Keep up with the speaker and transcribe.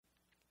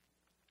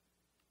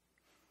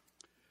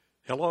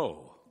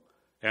Hello,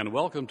 and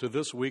welcome to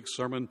this week's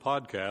sermon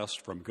podcast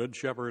from Good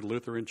Shepherd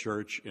Lutheran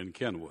Church in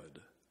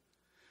Kenwood.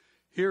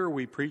 Here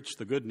we preach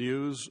the good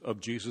news of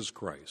Jesus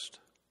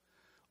Christ.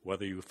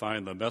 Whether you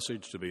find the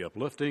message to be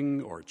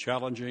uplifting or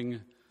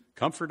challenging,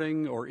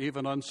 comforting or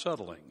even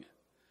unsettling,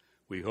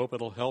 we hope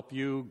it'll help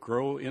you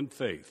grow in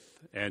faith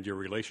and your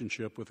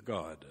relationship with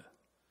God.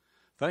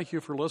 Thank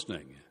you for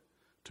listening.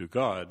 To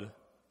God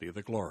be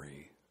the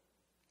glory.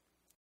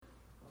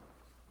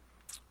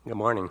 Good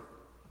morning.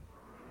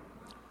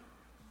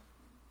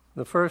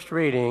 The first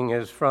reading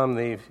is from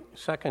the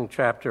second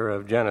chapter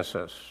of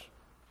Genesis.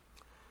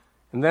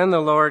 And then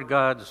the Lord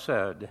God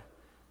said,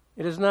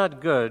 "It is not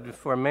good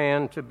for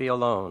man to be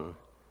alone.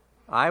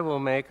 I will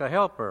make a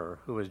helper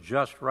who is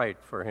just right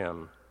for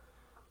him."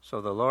 So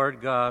the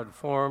Lord God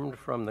formed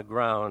from the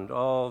ground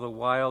all the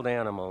wild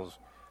animals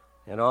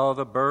and all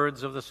the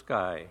birds of the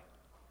sky.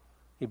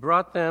 He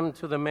brought them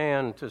to the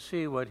man to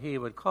see what he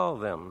would call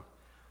them,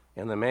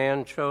 and the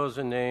man chose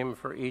a name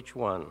for each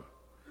one.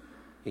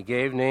 He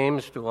gave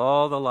names to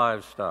all the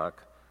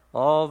livestock,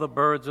 all the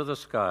birds of the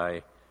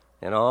sky,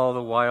 and all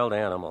the wild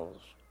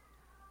animals.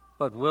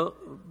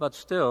 But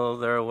still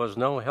there was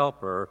no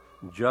helper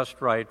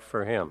just right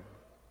for him.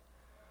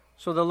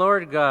 So the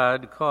Lord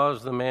God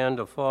caused the man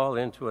to fall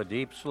into a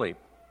deep sleep.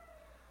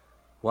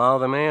 While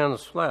the man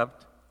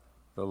slept,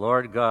 the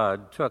Lord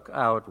God took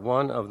out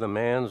one of the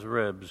man's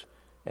ribs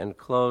and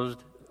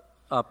closed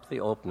up the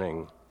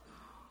opening.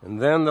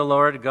 And then the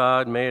Lord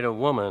God made a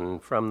woman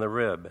from the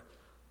rib,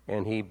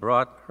 and he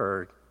brought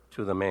her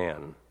to the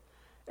man.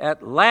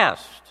 "At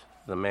last,"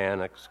 the man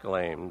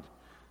exclaimed,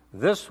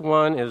 "this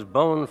one is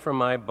bone from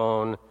my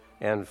bone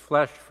and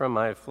flesh from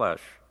my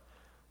flesh.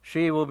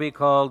 She will be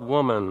called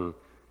woman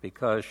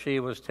because she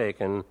was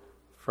taken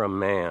from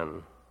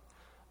man."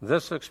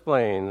 This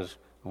explains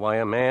why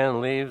a man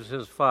leaves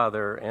his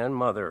father and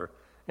mother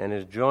and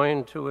is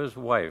joined to his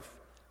wife,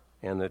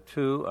 and the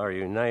two are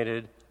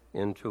united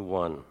into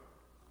one.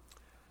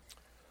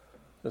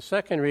 The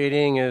second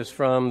reading is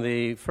from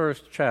the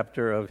first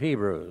chapter of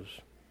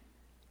Hebrews.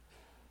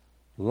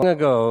 Long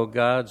ago,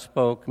 God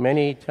spoke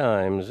many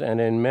times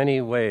and in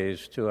many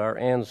ways to our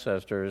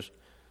ancestors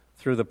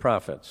through the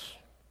prophets.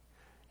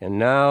 And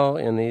now,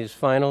 in these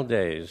final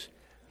days,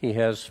 he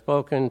has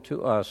spoken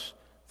to us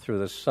through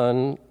the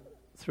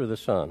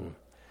Son.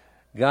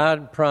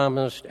 God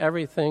promised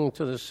everything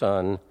to the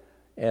Son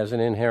as an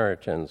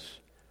inheritance,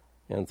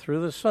 and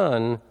through the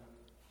Son,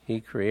 he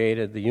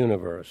created the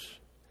universe.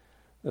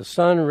 The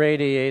Son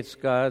radiates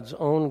God's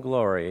own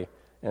glory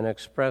and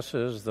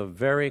expresses the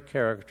very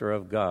character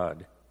of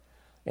God,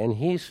 and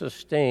he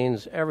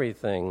sustains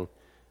everything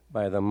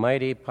by the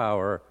mighty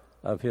power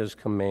of his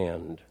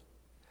command.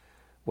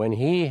 When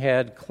he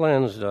had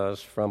cleansed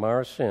us from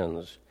our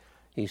sins,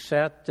 he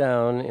sat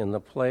down in the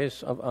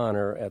place of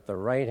honor at the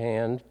right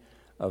hand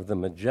of the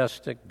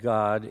majestic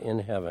God in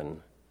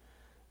heaven.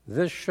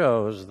 This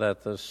shows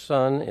that the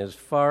Son is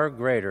far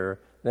greater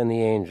than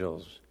the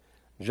angels,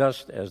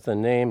 just as the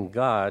name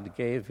God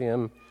gave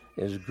him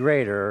is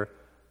greater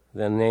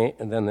than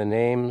the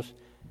names.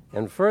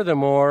 And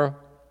furthermore,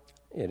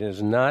 it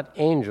is not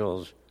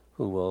angels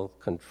who will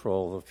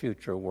control the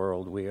future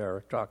world we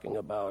are talking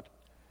about.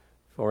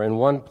 For in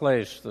one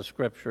place the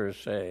scriptures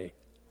say,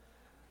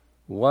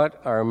 "What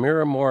are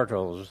mere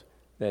mortals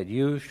that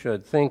you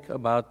should think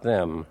about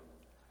them,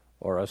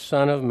 or a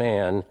son of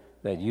man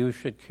that you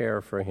should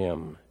care for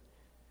him?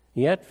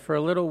 Yet for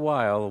a little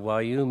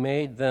while you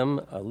made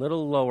them a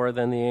little lower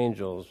than the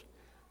angels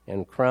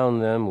and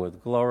crowned them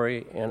with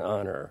glory and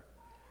honor.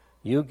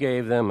 You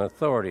gave them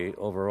authority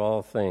over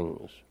all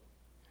things."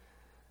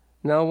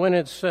 Now, when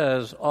it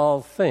says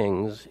all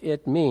things,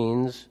 it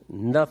means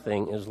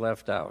nothing is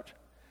left out.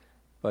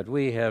 But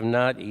we have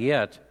not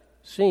yet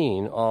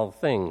seen all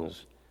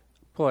things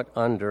put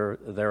under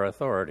their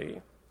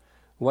authority.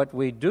 What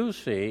we do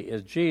see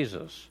is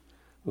Jesus,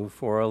 who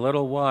for a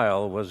little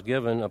while was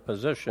given a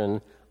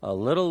position a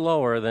little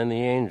lower than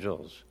the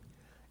angels,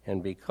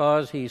 and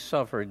because he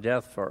suffered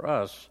death for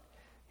us,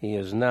 he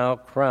is now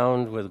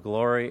crowned with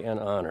glory and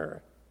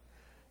honor.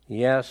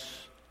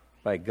 Yes,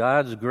 by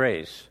God's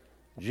grace,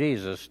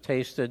 Jesus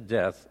tasted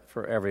death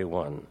for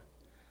everyone.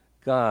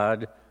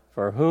 God,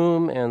 for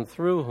whom and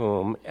through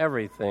whom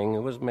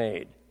everything was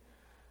made,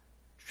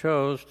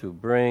 chose to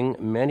bring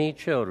many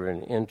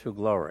children into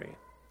glory,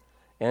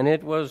 and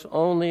it was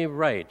only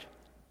right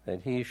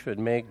that he should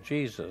make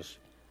Jesus,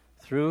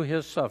 through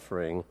his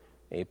suffering,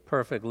 a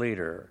perfect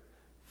leader,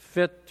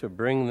 fit to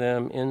bring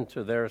them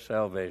into their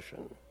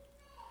salvation.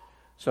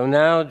 So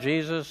now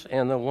Jesus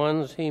and the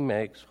ones he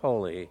makes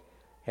holy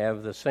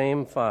have the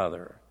same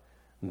Father.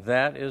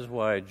 That is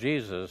why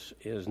Jesus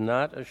is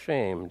not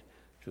ashamed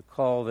to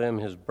call them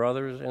his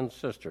brothers and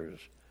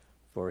sisters,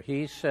 for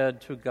he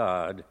said to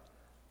God,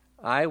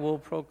 "I will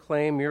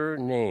proclaim your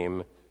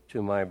name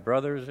to my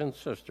brothers and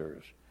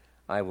sisters.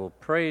 I will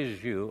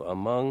praise you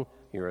among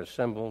your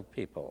assembled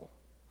people."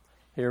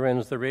 Here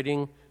ends the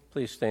reading.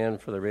 Please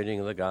stand for the reading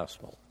of the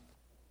gospel.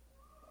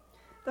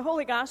 The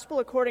Holy Gospel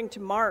according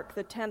to Mark,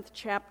 the 10th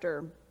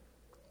chapter.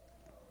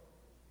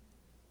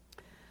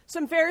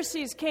 Some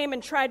Pharisees came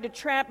and tried to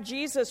trap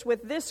Jesus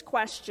with this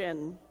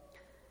question: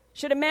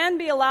 should a man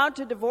be allowed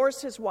to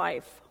divorce his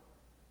wife?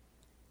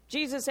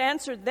 Jesus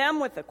answered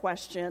them with a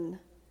question: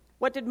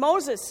 what did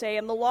Moses say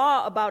in the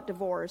law about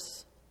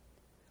divorce?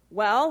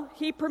 Well,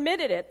 he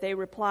permitted it, they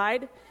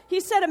replied.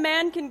 He said a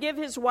man can give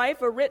his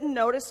wife a written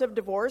notice of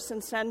divorce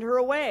and send her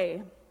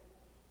away.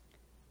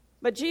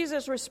 But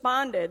Jesus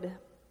responded,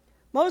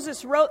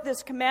 Moses wrote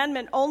this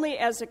commandment only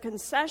as a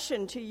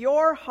concession to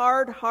your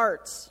hard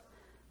hearts.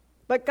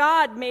 But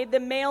God made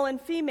them male and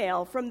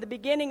female from the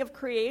beginning of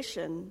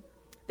creation.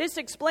 This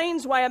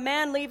explains why a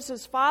man leaves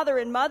his father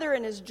and mother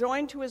and is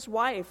joined to his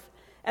wife,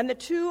 and the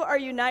two are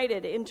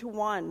united into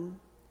one.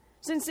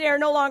 Since they are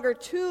no longer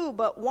two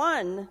but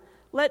one,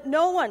 let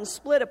no one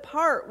split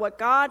apart what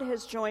God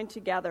has joined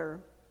together.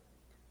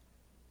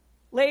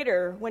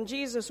 Later, when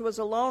Jesus was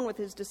alone with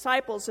his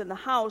disciples in the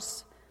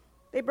house,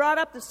 they brought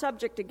up the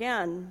subject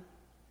again.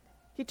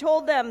 He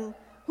told them,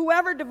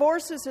 whoever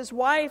divorces his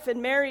wife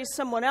and marries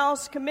someone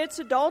else commits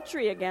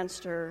adultery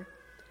against her.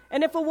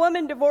 And if a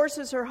woman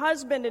divorces her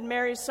husband and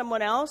marries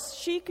someone else,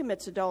 she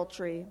commits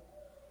adultery.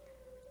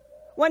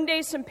 One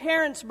day, some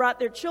parents brought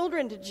their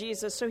children to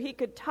Jesus so he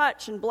could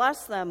touch and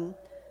bless them.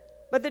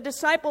 But the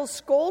disciples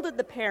scolded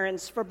the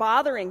parents for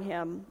bothering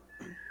him.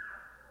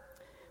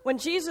 When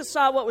Jesus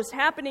saw what was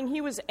happening,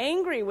 he was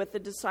angry with the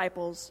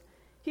disciples.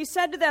 He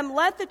said to them,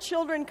 let the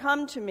children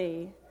come to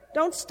me.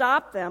 Don't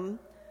stop them,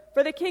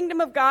 for the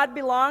kingdom of God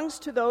belongs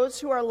to those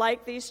who are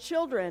like these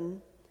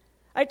children.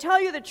 I tell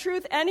you the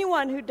truth,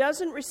 anyone who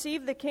doesn't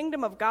receive the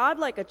kingdom of God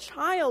like a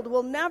child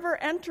will never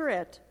enter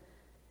it.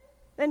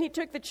 Then he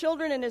took the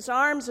children in his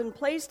arms and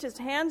placed his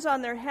hands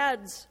on their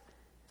heads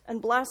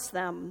and blessed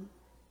them.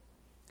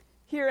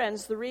 Here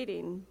ends the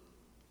reading.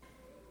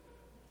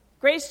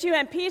 Grace to you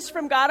and peace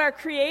from God our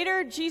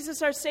Creator,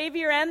 Jesus our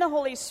Savior, and the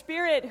Holy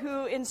Spirit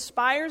who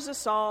inspires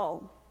us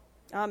all.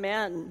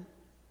 Amen.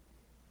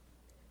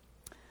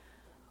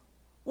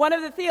 One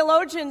of the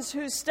theologians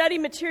whose study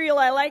material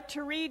I like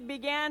to read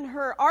began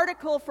her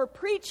article for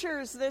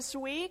preachers this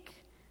week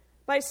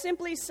by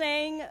simply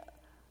saying,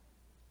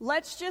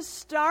 let's just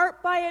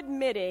start by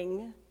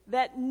admitting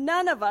that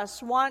none of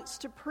us wants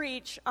to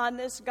preach on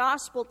this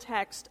gospel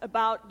text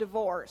about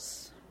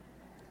divorce.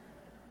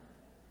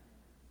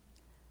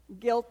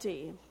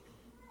 Guilty.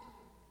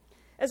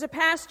 As a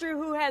pastor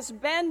who has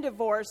been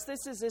divorced,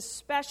 this is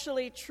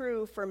especially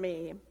true for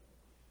me.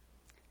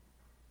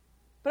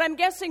 But I'm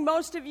guessing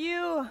most of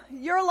you,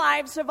 your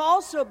lives have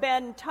also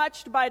been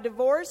touched by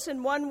divorce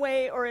in one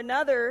way or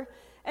another.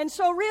 And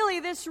so really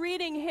this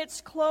reading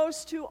hits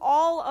close to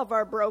all of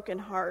our broken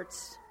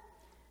hearts.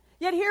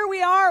 Yet here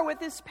we are with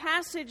this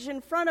passage in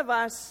front of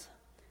us.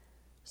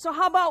 So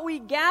how about we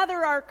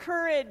gather our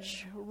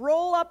courage,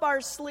 roll up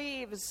our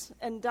sleeves,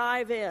 and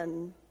dive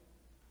in?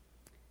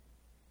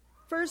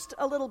 First,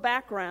 a little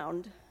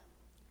background.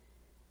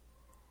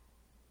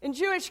 In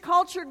Jewish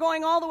culture,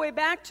 going all the way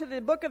back to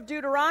the book of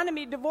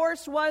Deuteronomy,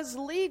 divorce was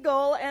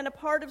legal and a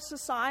part of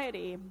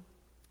society.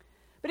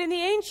 But in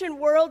the ancient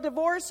world,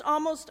 divorce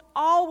almost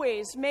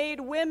always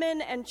made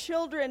women and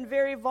children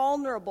very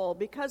vulnerable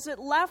because it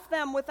left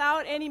them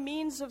without any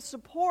means of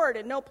support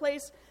and no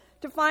place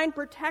to find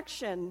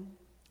protection.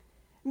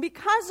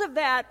 Because of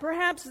that,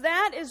 perhaps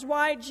that is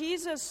why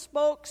Jesus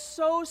spoke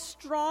so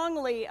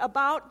strongly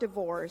about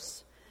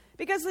divorce.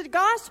 Because the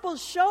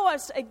Gospels show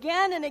us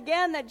again and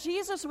again that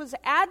Jesus was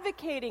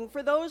advocating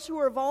for those who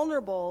are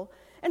vulnerable.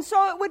 And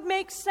so it would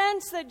make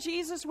sense that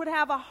Jesus would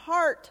have a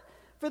heart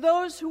for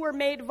those who were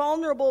made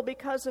vulnerable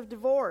because of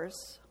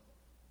divorce.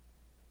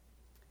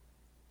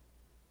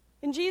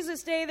 In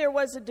Jesus' day, there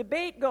was a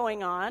debate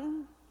going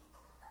on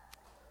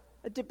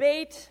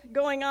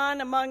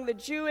among the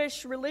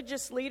Jewish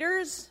religious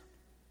leaders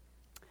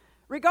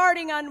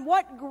regarding on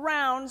what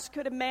grounds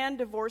could a man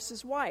divorce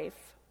his wife.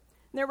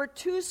 And there were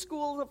two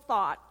schools of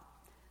thought.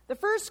 The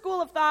first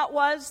school of thought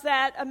was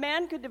that a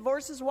man could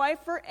divorce his wife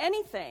for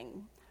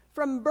anything,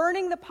 from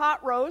burning the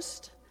pot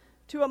roast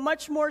to a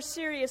much more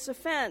serious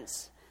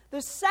offense.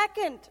 The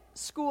second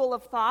school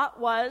of thought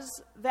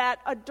was that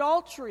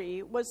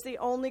adultery was the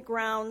only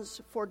grounds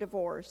for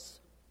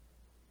divorce.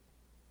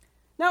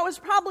 Now, it was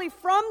probably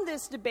from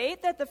this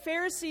debate that the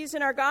Pharisees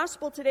in our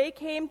gospel today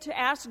came to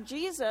ask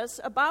Jesus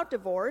about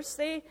divorce.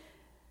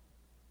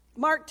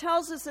 Mark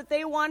tells us that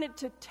they wanted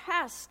to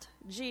test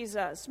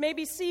Jesus,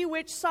 maybe see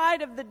which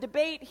side of the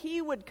debate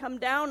he would come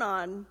down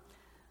on.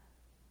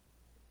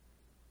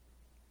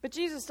 But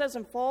Jesus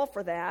doesn't fall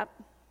for that.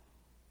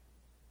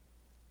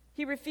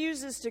 He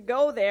refuses to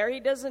go there. He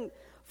doesn't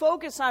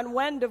focus on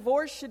when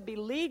divorce should be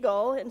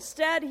legal.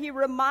 Instead, he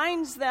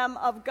reminds them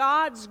of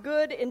God's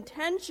good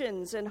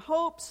intentions and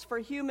hopes for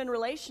human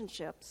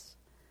relationships.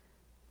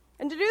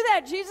 And to do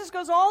that, Jesus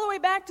goes all the way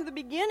back to the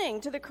beginning,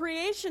 to the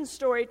creation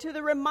story, to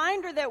the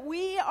reminder that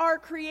we are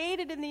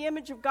created in the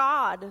image of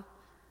God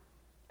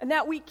and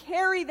that we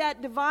carry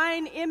that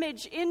divine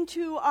image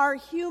into our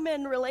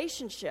human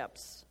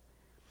relationships.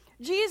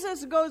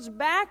 Jesus goes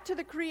back to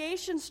the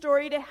creation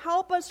story to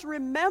help us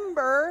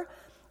remember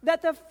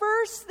that the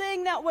first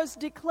thing that was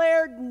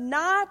declared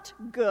not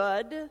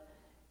good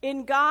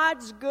in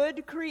God's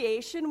good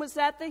creation was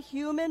that the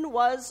human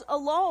was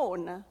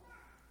alone,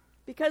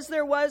 because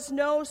there was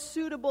no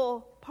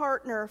suitable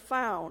partner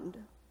found.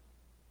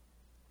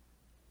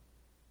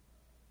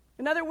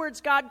 In other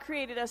words, God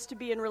created us to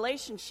be in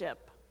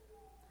relationship,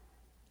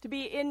 to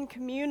be in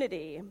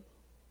community.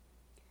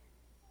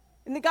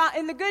 In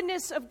the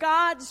goodness of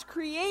God's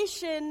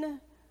creation,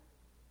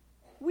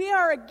 we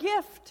are a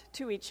gift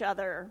to each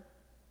other.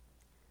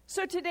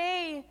 So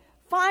today,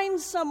 find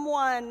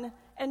someone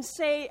and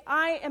say,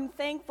 I am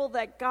thankful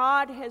that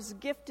God has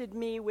gifted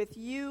me with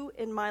you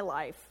in my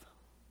life.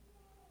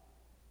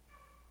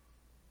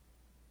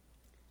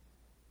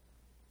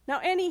 Now,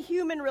 any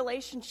human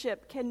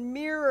relationship can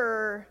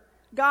mirror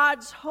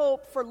God's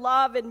hope for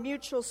love and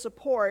mutual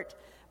support.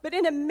 But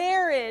in a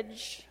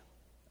marriage,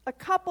 a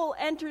couple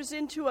enters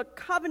into a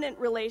covenant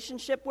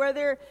relationship where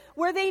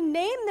they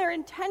name their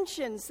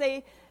intentions.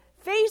 They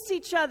face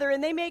each other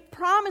and they make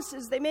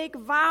promises. They make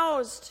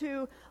vows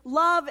to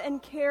love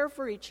and care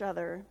for each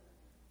other.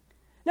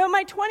 Now, in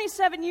my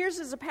 27 years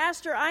as a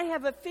pastor, I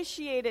have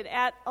officiated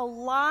at a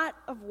lot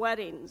of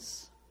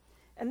weddings.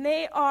 And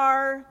they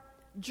are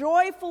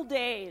joyful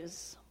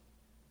days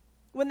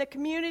when the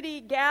community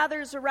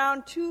gathers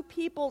around two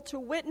people to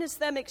witness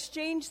them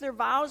exchange their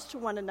vows to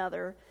one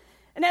another.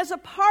 And as a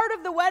part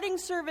of the wedding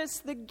service,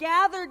 the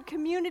gathered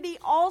community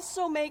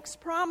also makes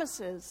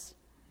promises.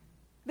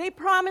 They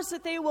promise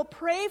that they will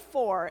pray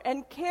for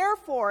and care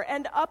for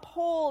and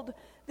uphold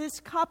this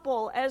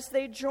couple as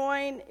they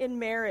join in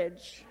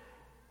marriage.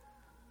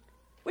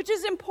 Which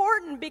is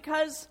important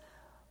because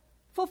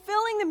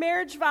fulfilling the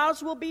marriage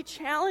vows will be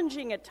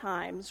challenging at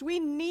times. We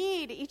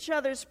need each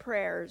other's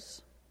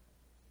prayers.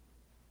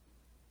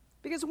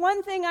 Because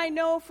one thing I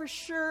know for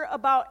sure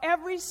about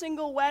every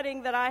single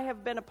wedding that I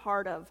have been a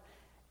part of,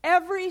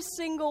 every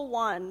single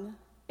one,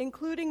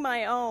 including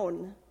my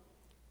own,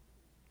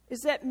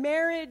 is that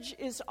marriage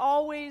is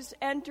always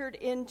entered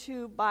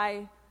into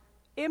by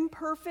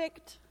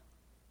imperfect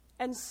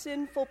and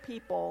sinful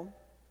people.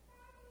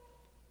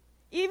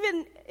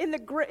 Even in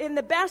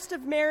the best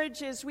of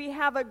marriages, we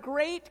have a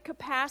great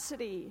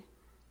capacity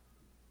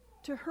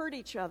to hurt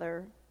each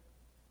other.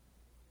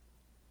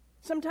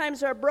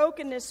 Sometimes our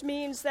brokenness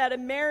means that a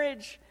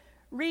marriage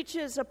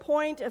reaches a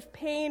point of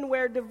pain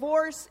where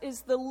divorce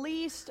is the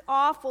least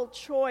awful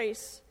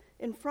choice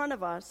in front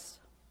of us.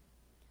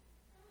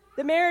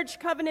 The marriage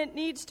covenant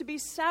needs to be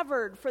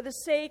severed for the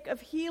sake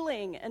of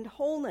healing and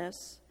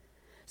wholeness.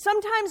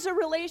 Sometimes a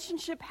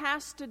relationship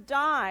has to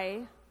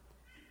die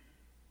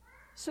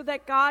so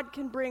that God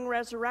can bring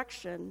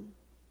resurrection.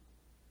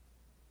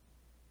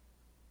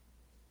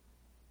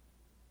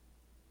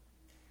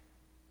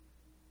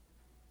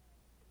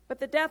 But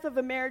the death of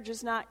a marriage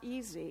is not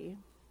easy.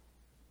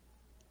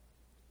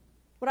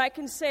 What I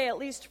can say, at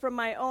least from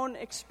my own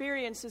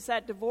experience, is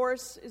that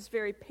divorce is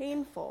very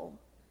painful.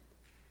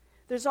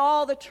 There's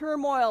all the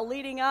turmoil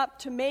leading up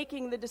to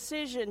making the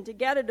decision to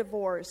get a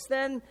divorce,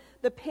 then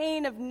the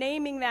pain of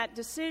naming that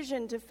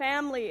decision to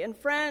family and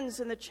friends,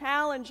 and the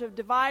challenge of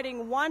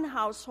dividing one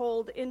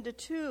household into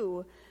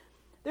two.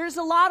 There's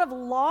a lot of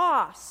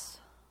loss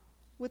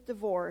with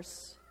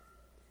divorce,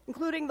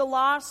 including the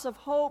loss of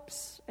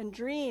hopes and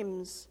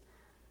dreams.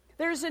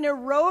 There's an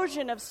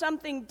erosion of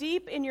something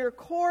deep in your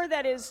core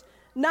that is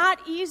not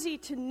easy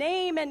to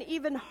name and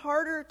even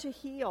harder to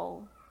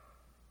heal.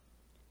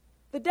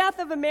 The death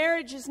of a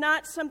marriage is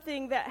not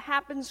something that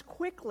happens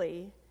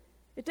quickly.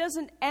 It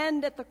doesn't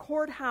end at the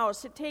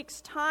courthouse. It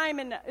takes time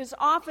and is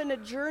often a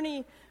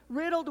journey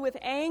riddled with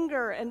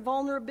anger and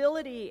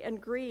vulnerability and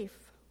grief.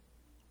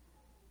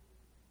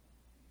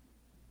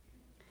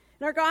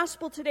 In our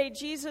gospel today,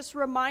 Jesus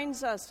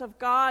reminds us of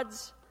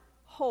God's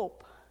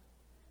hope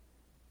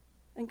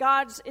and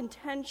God's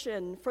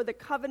intention for the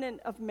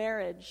covenant of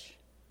marriage.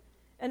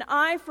 And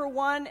I, for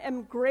one,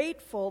 am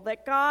grateful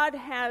that God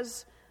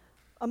has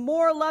a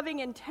more loving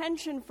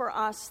intention for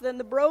us than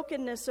the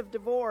brokenness of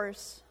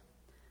divorce.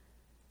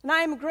 And I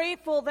am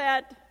grateful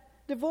that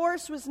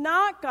divorce was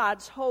not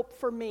God's hope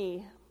for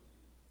me,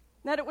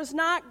 that it was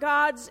not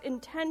God's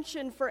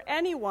intention for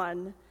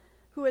anyone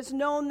who has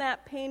known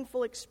that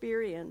painful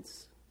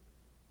experience.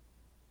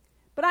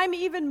 But I'm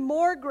even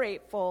more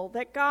grateful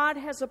that God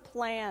has a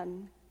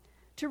plan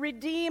to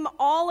redeem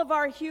all of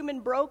our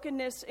human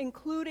brokenness,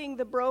 including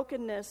the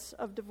brokenness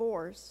of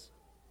divorce.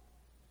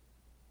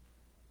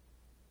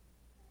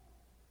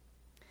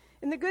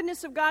 In the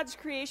goodness of God's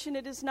creation,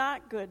 it is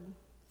not good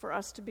for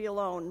us to be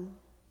alone.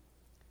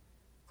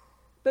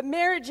 But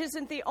marriage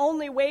isn't the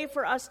only way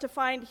for us to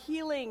find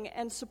healing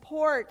and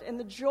support and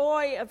the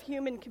joy of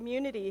human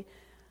community.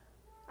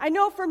 I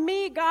know for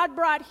me, God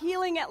brought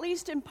healing, at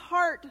least in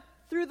part,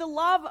 through the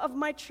love of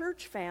my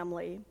church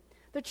family.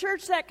 The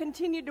church that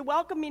continued to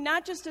welcome me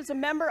not just as a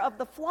member of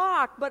the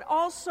flock, but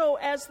also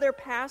as their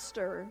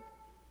pastor.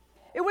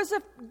 It was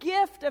a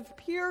gift of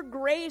pure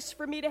grace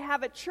for me to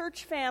have a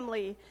church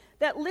family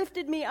that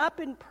lifted me up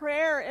in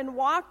prayer and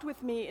walked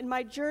with me in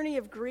my journey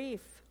of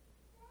grief.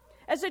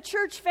 As a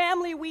church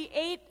family, we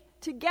ate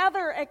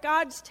together at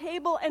God's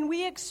table, and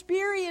we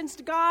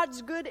experienced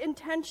God's good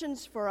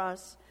intentions for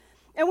us.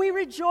 And we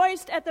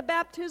rejoiced at the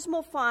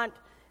baptismal font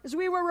as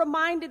we were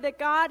reminded that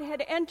God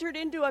had entered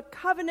into a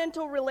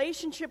covenantal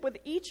relationship with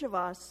each of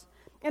us,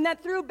 and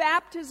that through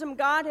baptism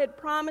God had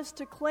promised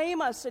to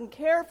claim us and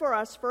care for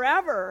us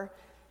forever.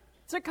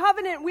 It's a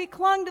covenant we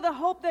clung to the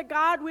hope that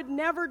God would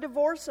never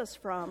divorce us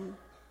from.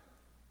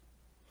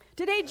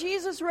 Today,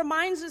 Jesus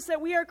reminds us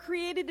that we are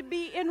created to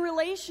be in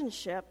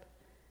relationship,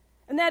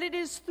 and that it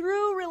is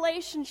through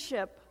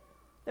relationship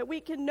that we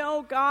can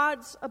know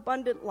God's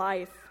abundant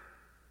life.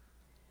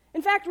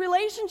 In fact,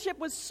 relationship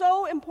was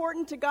so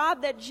important to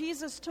God that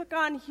Jesus took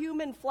on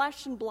human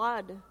flesh and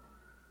blood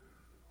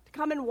to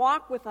come and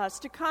walk with us,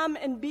 to come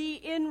and be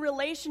in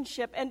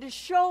relationship, and to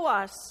show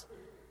us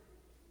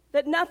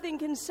that nothing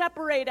can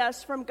separate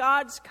us from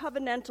God's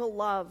covenantal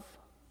love.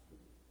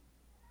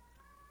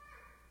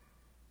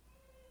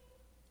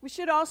 We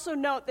should also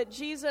note that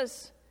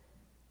Jesus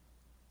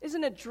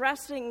isn't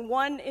addressing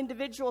one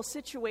individual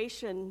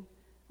situation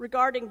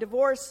regarding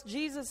divorce.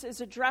 Jesus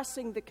is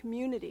addressing the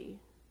community.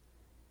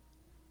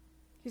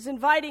 He's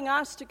inviting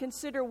us to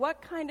consider,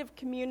 what kind of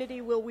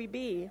community will we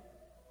be?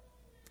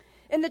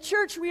 In the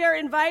church, we are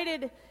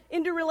invited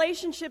into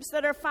relationships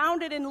that are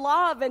founded in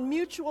love and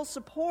mutual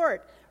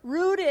support,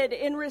 rooted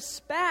in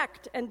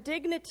respect and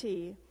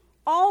dignity,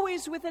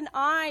 always with an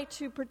eye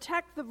to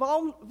protect the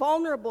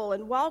vulnerable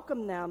and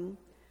welcome them.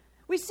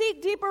 We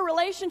seek deeper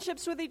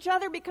relationships with each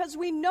other because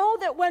we know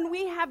that when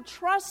we have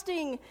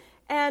trusting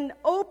and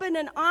open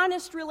and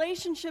honest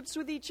relationships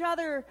with each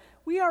other,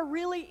 we are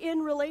really in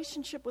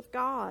relationship with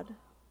God.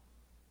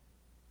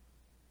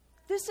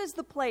 This is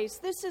the place,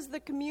 this is the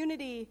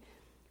community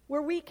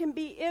where we can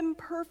be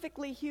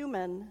imperfectly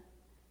human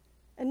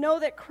and know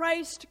that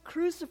Christ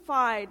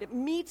crucified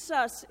meets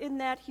us in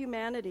that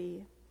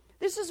humanity.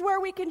 This is where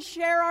we can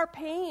share our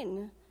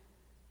pain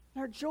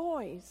and our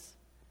joys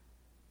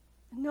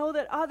and know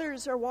that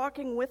others are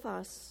walking with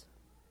us.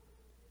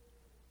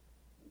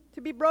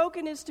 To be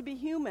broken is to be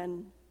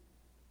human.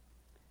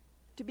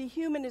 To be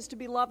human is to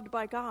be loved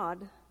by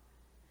God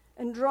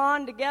and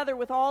drawn together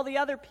with all the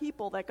other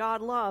people that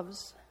God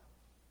loves.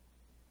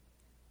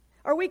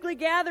 Our weekly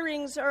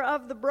gatherings are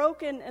of the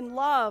broken and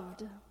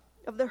loved,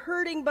 of the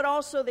hurting but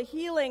also the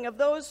healing, of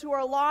those who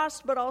are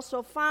lost but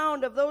also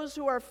found, of those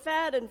who are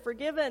fed and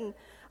forgiven,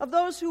 of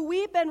those who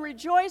weep and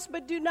rejoice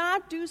but do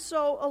not do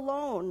so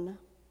alone.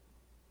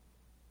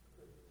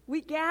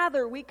 We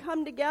gather, we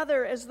come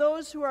together as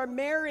those who are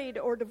married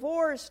or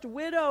divorced,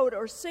 widowed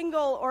or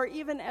single, or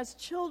even as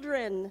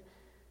children.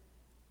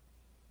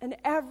 And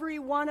every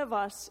one of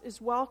us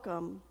is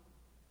welcome.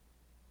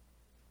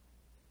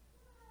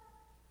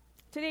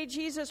 Today,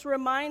 Jesus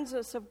reminds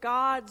us of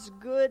God's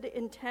good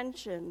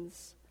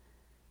intentions,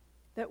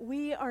 that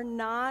we are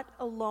not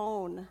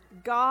alone.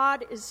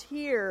 God is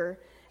here,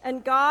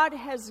 and God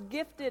has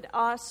gifted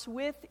us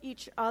with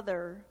each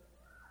other.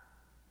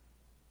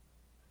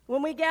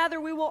 When we gather,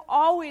 we will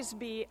always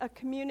be a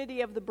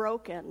community of the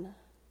broken,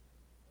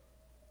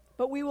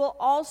 but we will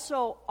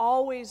also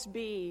always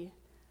be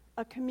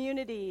a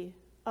community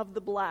of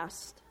the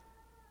blessed.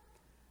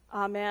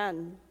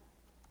 Amen.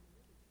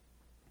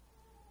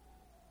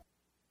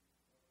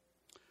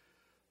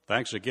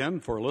 Thanks again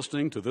for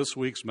listening to this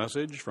week's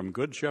message from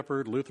Good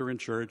Shepherd Lutheran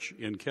Church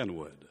in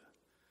Kenwood.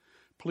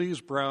 Please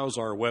browse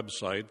our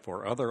website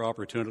for other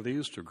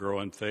opportunities to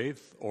grow in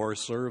faith or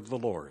serve the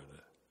Lord.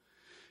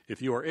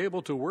 If you are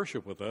able to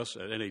worship with us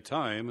at any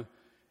time,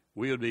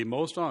 we would be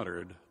most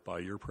honored by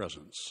your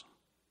presence.